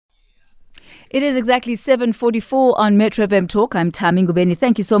It is exactly 7:44 on Metro FM Talk. I'm Tami Ngubeni.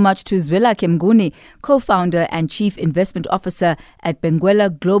 Thank you so much to Zwelakhe Mnguni, co-founder and chief investment officer at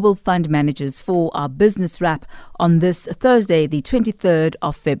Benguela Global Fund Managers, for our business wrap on this Thursday, the 23rd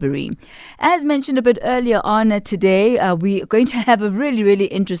of February. As mentioned a bit earlier on today, we're going to have a really, really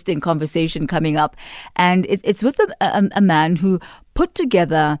interesting conversation coming up. And it's with a man who put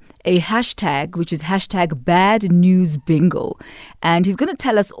together a hashtag, which is hashtag Bad News Bingo. And he's going to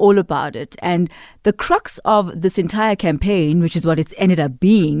tell us all about it. And the crux of this entire campaign, which is what it's ended up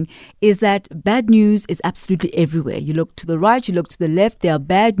being, is that bad news is absolutely everywhere. You look to the right, you look to the left, there are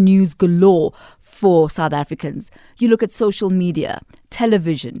bad news galore for South Africans. You look at social media,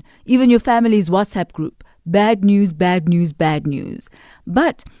 television, even your family's WhatsApp group. Bad news, bad news, bad news.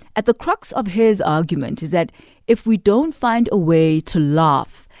 But at the crux of his argument is that if we don't find a way to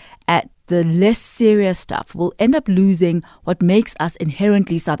laugh at the less serious stuff, we'll end up losing what makes us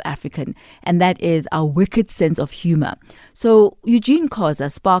inherently South African, and that is our wicked sense of humor. So Eugene Khoza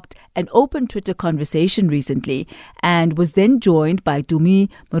sparked an open Twitter conversation recently and was then joined by Dumi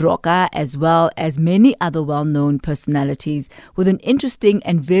Moroka as well as many other well-known personalities with an interesting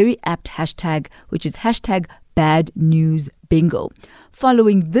and very apt hashtag, which is hashtag Bad News Bingo.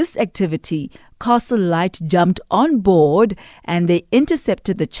 Following this activity, Castle Light jumped on board and they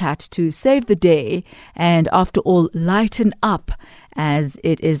intercepted the chat to save the day and, after all, lighten up, as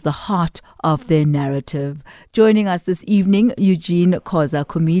it is the heart of their narrative. Joining us this evening, Eugene Khoza,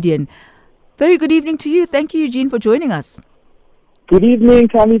 comedian. Very good evening to you. Thank you, Eugene, for joining us. Good evening,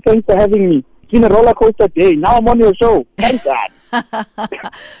 Tammy. Thanks for having me. It's been a roller coaster day. Now I'm on your show. Thanks, God.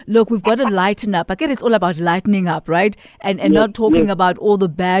 Look, we've got to lighten up. I guess it's all about lightening up, right? And not talking about all the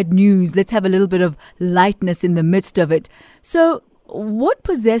bad news. Let's have a little bit of lightness in the midst of it. So what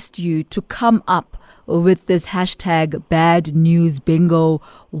possessed you to come up with this hashtag Bad News Bingo?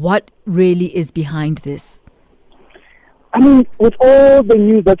 What really is behind this? I mean, with all the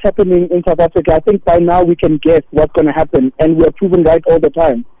news that's happening in South Africa, I think by now we can guess what's going to happen, and we're proven right all the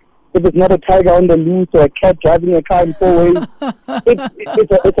time. If it's not a tiger on the loose or a cat driving a car in four ways,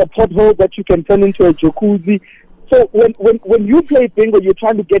 it's a pothole that you can turn into a jacuzzi. So when you play bingo, you're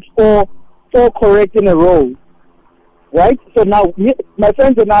trying to get four correct in a row, right? So now my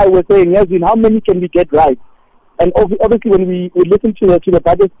friends and I were saying, Eugene, how many can we get right? And obviously when we listened to the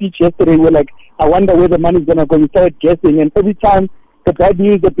budget speech yesterday, we're like, I wonder where the money's going to go. We started guessing, and every time the bad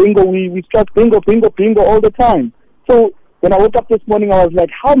news, the bingo, we struck bingo all the time. So when I woke up this morning, I was like,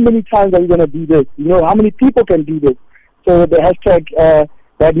 how many times are we going to do this? You know, how many people can do this? So the hashtag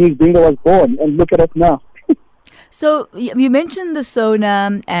Bad News Bingo was born, and look at us now. So you mentioned the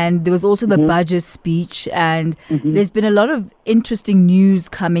Sona, and there was also the budget speech, and there's been a lot of interesting news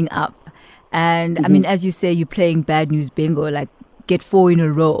coming up. And I mean, as you say, you're playing Bad News Bingo, like get 4 in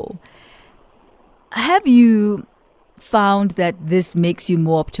a row. Have you found that this makes you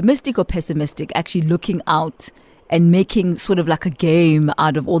more optimistic or pessimistic, actually looking out and making sort of like a game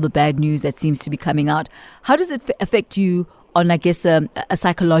out of all the bad news that seems to be coming out? How does it affect you on, I guess, a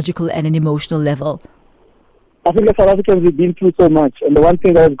psychological and an emotional level? I think as South Africans, we've been through so much, and the one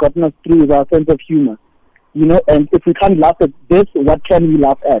thing that has gotten us through is our sense of humor. You know, and if we can't laugh at this, what can we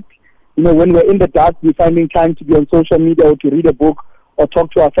laugh at? You know, when we're in the dark, we're finding time to be on social media or to read a book or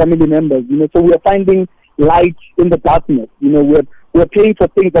talk to our family members. You know, so we're finding light in the darkness. You know, we're paying for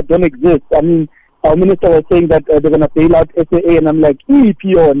things that don't exist. I mean, our minister was saying that they're going to bail out SAA, and I'm like,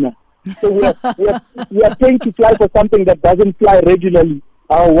 piona. So we are paying to fly for something that doesn't fly regularly.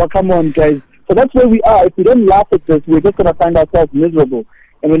 Oh, well, come on, guys. So that's where we are. If we don't laugh at this, we're just going to find ourselves miserable.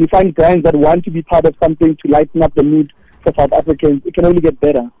 And when you find brands that want to be part of something to lighten up the mood for South Africans, it can only get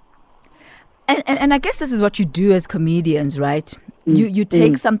better. And I guess this is what you do as comedians, right? You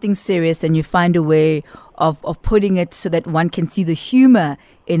take something serious and you find a way of putting it so that one can see the humor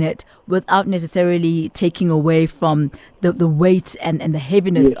in it without necessarily taking away from the weight and the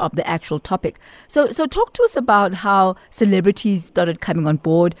heaviness of the actual topic. So talk to us about how celebrities started coming on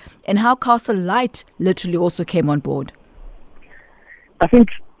board and how Castle Light literally also came on board. I think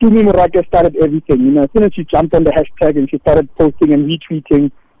Dumi Moroka started everything. You know, as soon as she jumped on the hashtag and she started posting and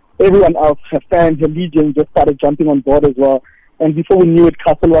retweeting, everyone else, her fans, her legion, just started jumping on board as well. And before we knew it,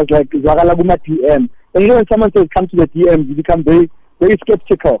 Castle was like, Zagalaguma DM. And you know, when someone says come to the DM, you become very, very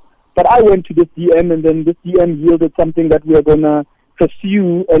skeptical. But I went to this DM, and then this DM yielded something that we are going to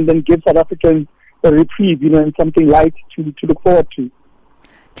pursue and then give South Africans a reprieve, you know, and something light to look forward to.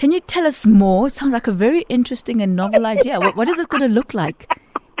 Can you tell us more? It sounds like a very interesting and novel idea. What is it going to look like?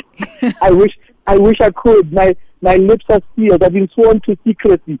 I wish I could. My lips are sealed. I've been sworn to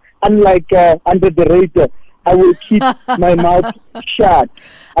secrecy, unlike Under the Radar. I will keep my mouth shut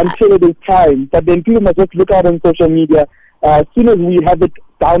until it is time. But then people must just look out on social media. As soon as we have it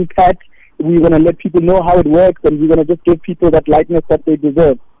down pat, we're going to let people know how it works, and we're going to just give people that lightness that they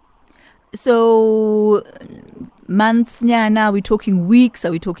deserve. So, months, Nyana, are we talking weeks?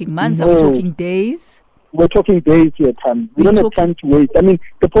 Are we talking months? No. Are we talking days? We're talking days here, Tam. We don't have time to wait. I mean,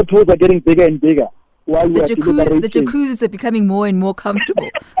 the potholes are getting bigger and bigger. While the jacuzzis are becoming more and more comfortable.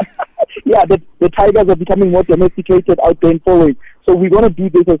 Yeah, the tigers are becoming more domesticated out there in Fourways. So we're going to do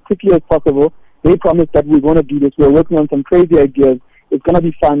this as quickly as possible. They promised that we're going to do this. We're working on some crazy ideas. It's going to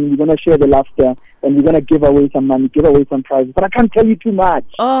be fun. We're going to share the laughter, and we're going to give away some money, give away some prizes. But I can't tell you too much.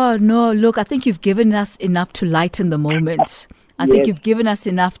 Oh, no. Look, I think you've given us enough to lighten the moment. I think you've given us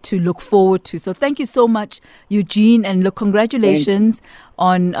enough to look forward to. So thank you so much, Eugene. And look, congratulations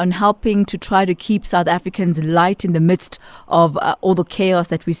on helping to try to keep South Africans light in the midst of all the chaos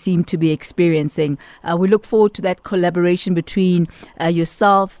that we seem to be experiencing. We look forward to that collaboration between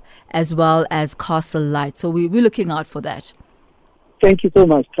yourself as well as Castle Light. So we're looking out for that. Thank you so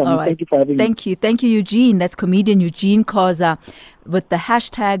much, Tommy. All right. Thank you for having me. Thank you, Eugene. That's comedian Eugene Khoza with the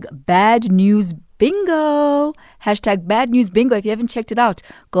hashtag Bad News Bingo. Hashtag Bad News Bingo. If you haven't checked it out,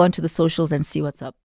 go onto the socials and see what's up.